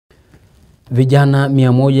Vijana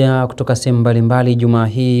 100 kutoka sehemu mbalimbali Jumaa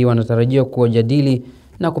hii wanatarajiwa kujadili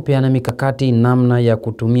na kupeana mikakati namna ya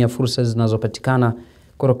kutumia fursa zinazopatikana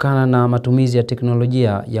kutokana na matumizi ya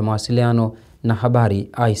teknolojia ya mawasiliano na habari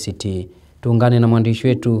ICT. Tuungane na mwandishi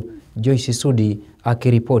wetu Joyce Sudi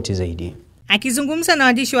akiripoti zaidi. Akizungumza na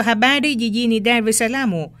waandishi wa habari jijini Dar es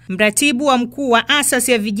Salaam, mratibu wa mkuu wa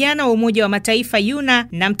asasi ya vijana wa Umoja wa Mataifa YUNA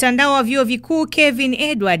na mtandao wa vyuo vikuu Kevin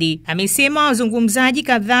Edward amesema wazungumzaji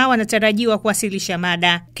kadhaa wanatarajiwa kuwasilisha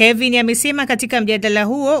mada. Kevin amesema katika mjadala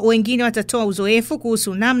huo wengine watatoa uzoefu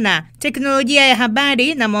kuhusu namna teknolojia ya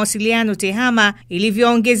habari na mawasiliano tehama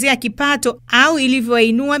ilivyoongezea kipato au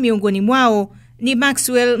ilivyoinua miongoni mwao ni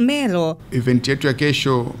Maxwell Melo. Event yetu ya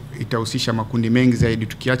kesho itahusisha makundi mengi zaidi,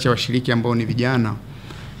 tukiacha washiriki ambao ni vijana,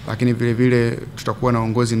 lakini vile vile tutakuwa na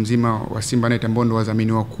uongozi mzima wa SIMBANET ambao ndio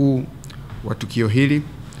wadhamini wakuu wa tukio hili,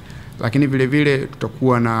 lakini vile vile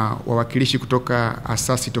tutakuwa na wawakilishi kutoka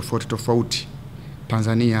asasi tofauti tofauti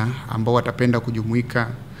Tanzania ambao watapenda kujumuika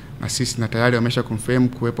na sisi na tayari wamesha confirm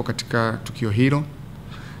kuwepo katika tukio hilo,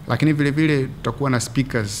 lakini vile vile tutakuwa na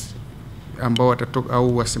speakers ambao watatoka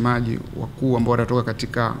au wasemaji wakuu ambao watatoka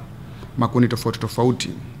katika makundi tofauti tofauti,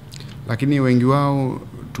 lakini wengi wao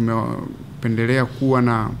tumependelea kuwa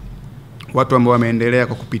na watu ambao wameendelea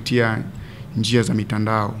kwa kupitia njia za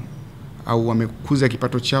mitandao au wamekuza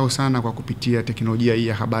kipato chao sana kwa kupitia teknolojia hii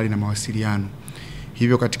ya habari na mawasiliano.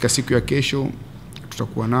 Hivyo katika siku ya kesho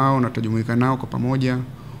tutakuwa nao na tutajumuika nao kwa pamoja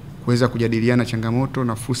kuweza kujadiliana changamoto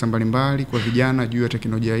na fursa mbalimbali kwa vijana juu ya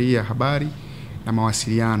teknolojia hii ya habari na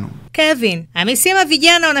mawasiliano. Kevin amesema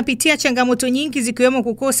vijana wanapitia changamoto nyingi zikiwemo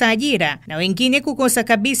kukosa ajira na wengine kukosa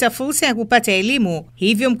kabisa fursa ya kupata elimu.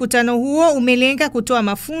 Hivyo mkutano huo umelenga kutoa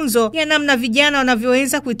mafunzo ya namna vijana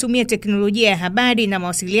wanavyoweza kuitumia teknolojia ya habari na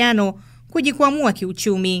mawasiliano kujikwamua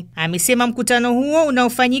kiuchumi. Amesema mkutano huo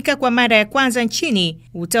unaofanyika kwa mara ya kwanza nchini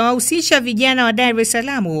utawahusisha vijana wa Dar es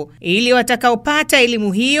Salaam ili watakaopata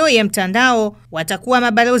elimu hiyo ya mtandao watakuwa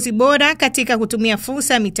mabalozi bora katika kutumia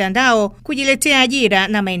fursa ya mitandao kujiletea ajira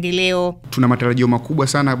na maendeleo. Tuna matarajio makubwa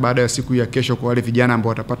sana baada ya siku ya kesho kwa wale vijana ambao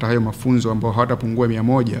watapata hayo mafunzo ambao hawatapungua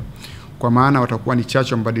 100, kwa maana watakuwa ni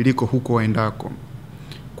chachu mabadiliko huko waendako.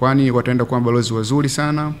 Kwani wataenda kuwa mabalozi wazuri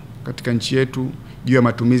sana katika nchi yetu juu ya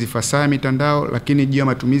matumizi fasaha ya mitandao, lakini juu ya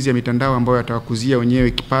matumizi ya mitandao ambayo yatawakuzia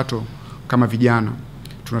wenyewe kipato kama vijana.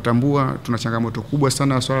 Tunatambua tuna changamoto kubwa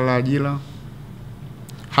sana ya swala la ajira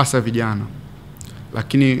hasa vijana.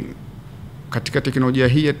 Lakini katika teknolojia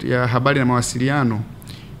hii ya habari na mawasiliano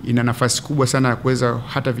ina nafasi kubwa sana ya kuweza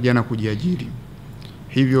hata vijana kujiajiri.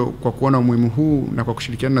 Hivyo kwa kuona umuhimu huu na kwa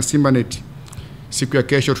kushirikiana na SIMBANET, siku ya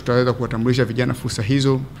kesho tutaweza kuwatambulisha vijana fursa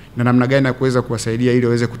hizo na namna gani ya kuweza kuwasaidia ili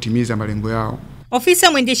waweze kutimiza malengo yao.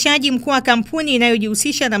 Ofisa mwendeshaji mkuu wa kampuni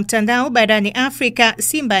inayojihusisha na mtandao barani Afrika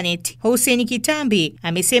SIMBANET, Hussein Kitambi,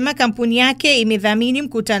 amesema kampuni yake imedhamini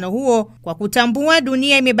mkutano huo kwa kutambua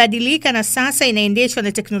dunia imebadilika na sasa inaendeshwa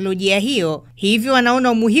na teknolojia hiyo. Hivyo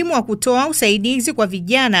wanaona umuhimu wa kutoa usaidizi kwa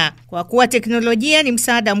vijana kwa kuwa teknolojia ni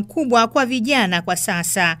msaada mkubwa kwa vijana kwa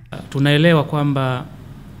sasa. Tunaelewa kwamba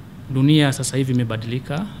dunia sasa hivi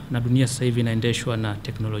imebadilika na dunia sasa hivi inaendeshwa na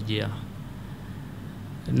teknolojia.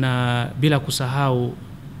 Na bila kusahau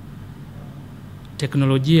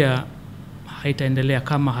teknolojia haitaendelea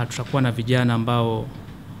kama hatutakuwa na vijana ambao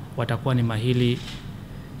watakuwa ni mahiri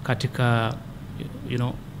katika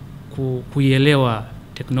kuielewa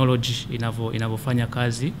technology inavyofanya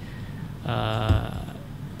kazi,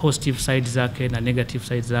 positive side zake na negative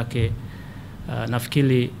side zake.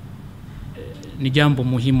 Nafikiri ni jambo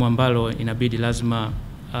muhimu ambalo inabidi lazima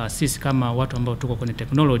sisi kama watu ambao tuko kwenye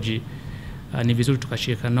technology ni vizuri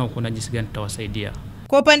tukashirikiana nao kuna jinsi gani tutawasaidia.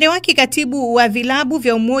 Kwa upande wake katibu wa vilabu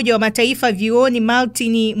vya Umoja wa Mataifa vioni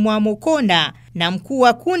Martin Mwamokonda na mkuu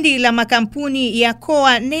wa kundi la makampuni ya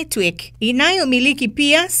Core Network inayomiliki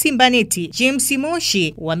pia SIMBANET James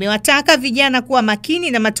Moshi wamewataka vijana kuwa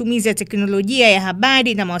makini na matumizi ya teknolojia ya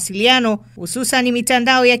habari na mawasiliano hususan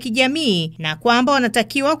mitandao ya kijamii na kwamba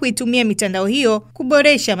wanatakiwa kuitumia mitandao hiyo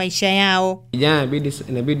kuboresha maisha yao. Vijana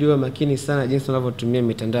inabidi wawe makini sana jinsi wanavyotumia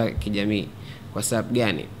mitandao ya kijamii. Kwa sababu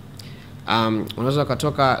gani? Unaweza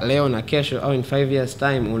kutoka leo na kesho au in 5 years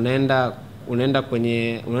time unaenda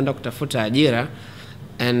kutafuta ajira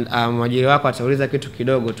and mwajiri wako atauliza kitu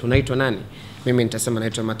kidogo, tunaitwa nani? Mimi nitasema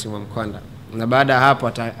naitwa Matumizi Mazuri. Na baada hapo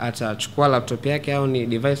atachukua laptop yake au ni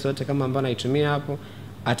device yote kama ambayo anaitumia hapo,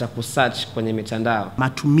 atakusearch kwenye mitandao.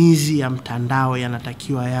 Matumizi ya mtandao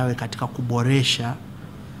yanatakiwa yawe katika kuboresha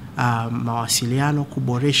mawasiliano,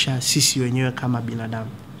 kuboresha sisi wenyewe kama binadamu.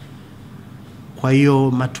 Kwa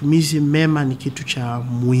hiyo matumizi mema ni kitu cha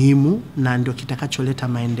muhimu na ndio kitakacholeta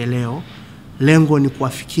maendeleo lengo ni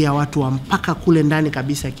kuwafikia watu wa mpaka kule ndani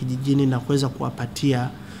kabisa kijijini na kuweza kuwapatia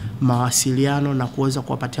mawasiliano na kuweza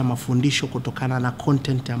kuwapatia mafundisho kutokana na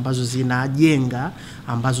content ambazo zinajenga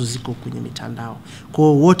ambazo ziko kwenye mitandao. Kwa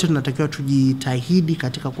hiyo wote tunatakiwa tujitahidi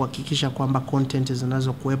katika kuhakikisha kwamba content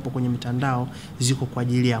zinazokuwepo kwenye mitandao ziko kwa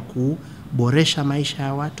ajili ya kuboresha maisha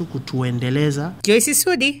ya watu, kutuendeleza. Joyce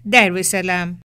Sudi, Dar es Salaam.